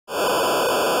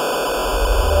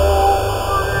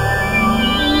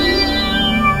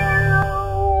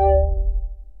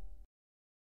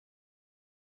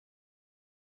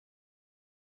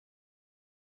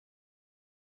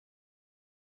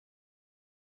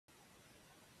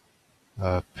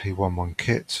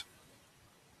P11-kit.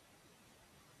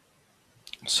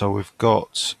 So we've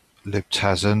got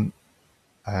libtasn,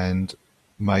 and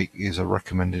make is a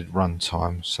recommended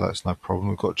runtime, so that's no problem.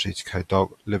 We've got GTK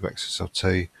doc,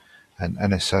 libxslt, and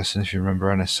NSS, and if you remember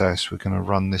NSS, we're going to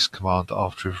run this command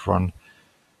after we've run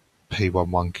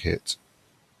P11-kit.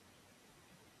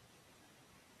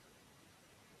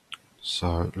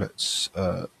 So let's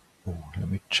let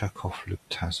me check off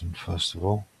libtasn first of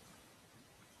all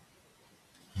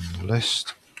on the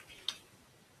list.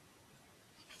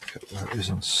 Get where it is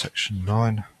on section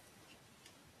 9.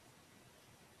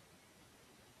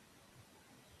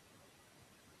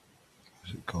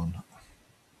 Where's it gone?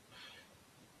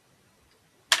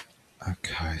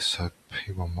 Okay, so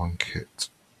P11-kit.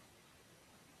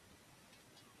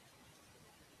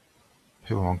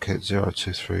 P11-kit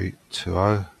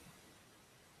 02320.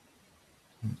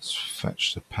 Let's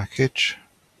fetch the package.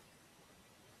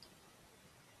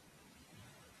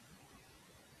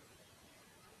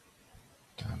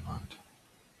 Download.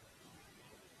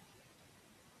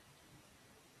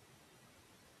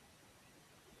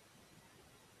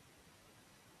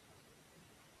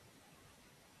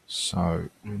 So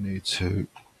we need to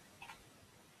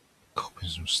copy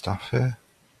some stuff here,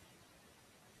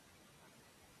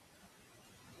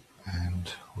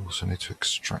 and we also need to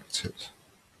extract it.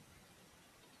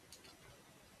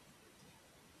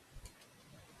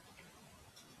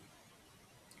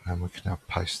 And we can now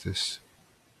paste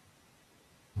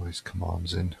all these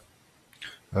commands in.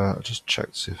 I'll just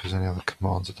check to see if there's any other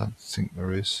commands. I don't think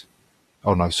there is.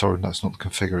 Oh no, sorry, that's not the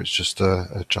configure, it's just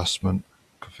adjustment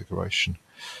configuration.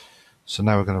 So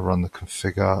now we're going to run the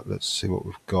configure. Let's see what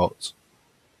we've got.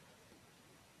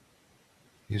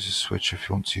 Use a switch if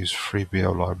you want to use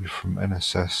FreeBL library from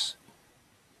NSS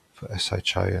for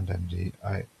SHA and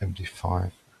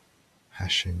MD5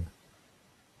 hashing.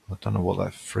 I don't know what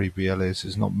that FreeBL is.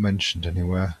 It's not mentioned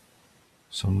anywhere,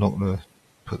 so I'm not going to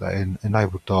put that in.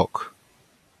 Enable doc.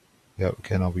 Yeah,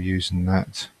 again, I'll be using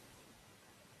that.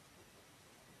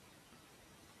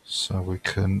 So we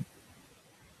can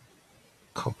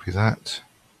copy that,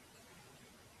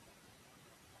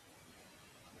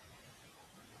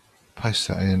 paste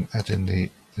that in, add in the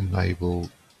enable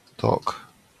doc,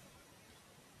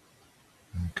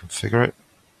 and configure it.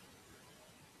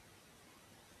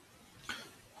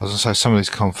 As I say, some of these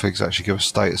configs actually give a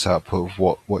status output of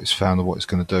what it's found and what it's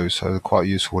going to do, so they're quite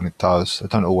useful when it does. They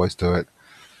don't always do it,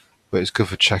 but it's good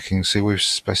for checking. See, we've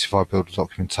specified builder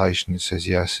documentation. It says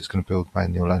yes, it's going to build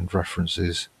manual and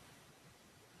references,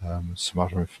 some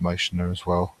other information there as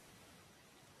well.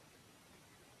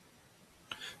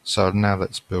 So now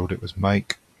let's build it with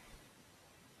make.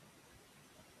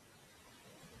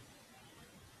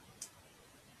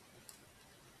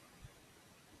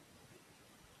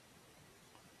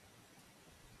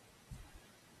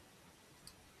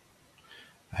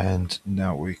 And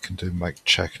now we can do make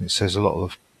check, and it says a lot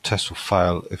of tests will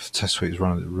fail if the test suite is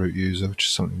running at the root user, which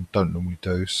is something we don't normally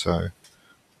do, so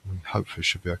hopefully it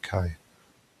should be okay.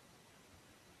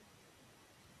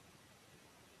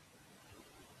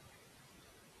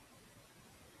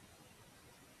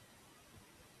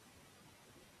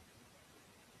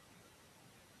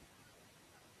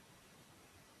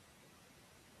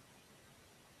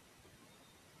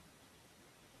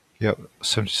 Yep,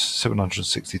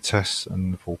 760 tests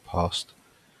and they've all passed.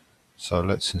 So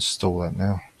let's install that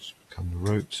now. Just become the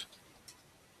root.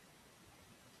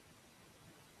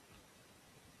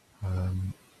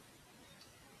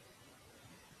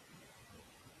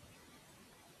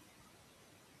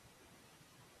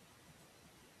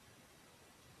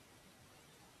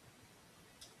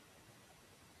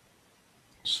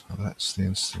 So that's the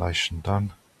installation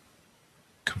done.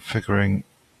 Configuring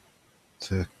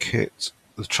the kit.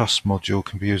 The trust module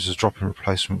can be used as a drop-in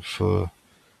replacement for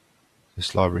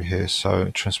this library here. So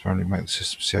transparently make the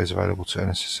system CAs available to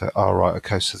NSS. Oh, right,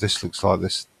 okay, so this looks like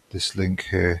this link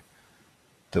here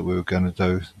that we were going to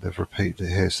do. They've repeated it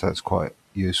here, so that's quite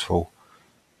useful.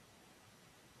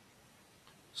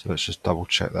 So let's just double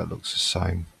check that looks the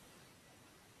same.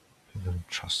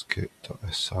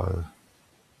 Trustkit.so.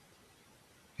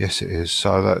 Yes, it is.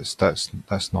 So that's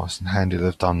nice and handy.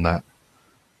 They've done that.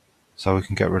 So we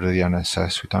can get rid of the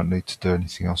NSS. We don't need to do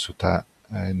anything else with that,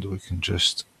 and we can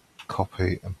just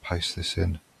copy and paste this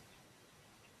in.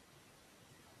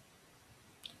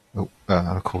 Oh,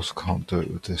 and of course I can't do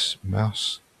it with this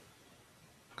mouse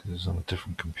because it's on a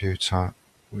different computer.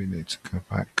 We need to go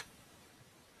back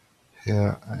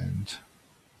here and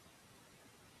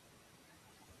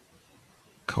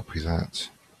copy that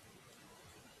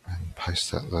and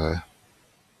paste that there.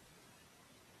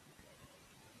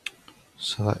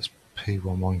 So that's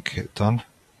P11-kit done.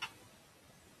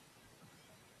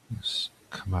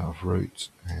 come out of root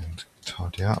and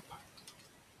tidy up.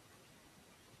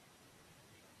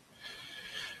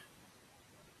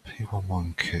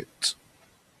 P11-kit.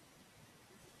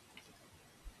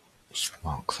 Let's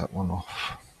mark that one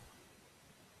off.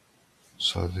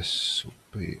 So this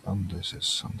will be under, is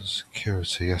this under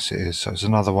security? Yes, it is. So it's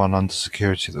another one under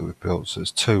security that we've built. So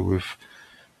it's two with,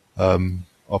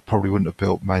 I probably wouldn't have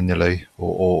built manually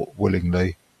or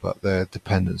willingly, but they're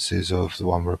dependencies of the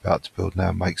one we're about to build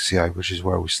now, make CA, which is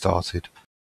where we started.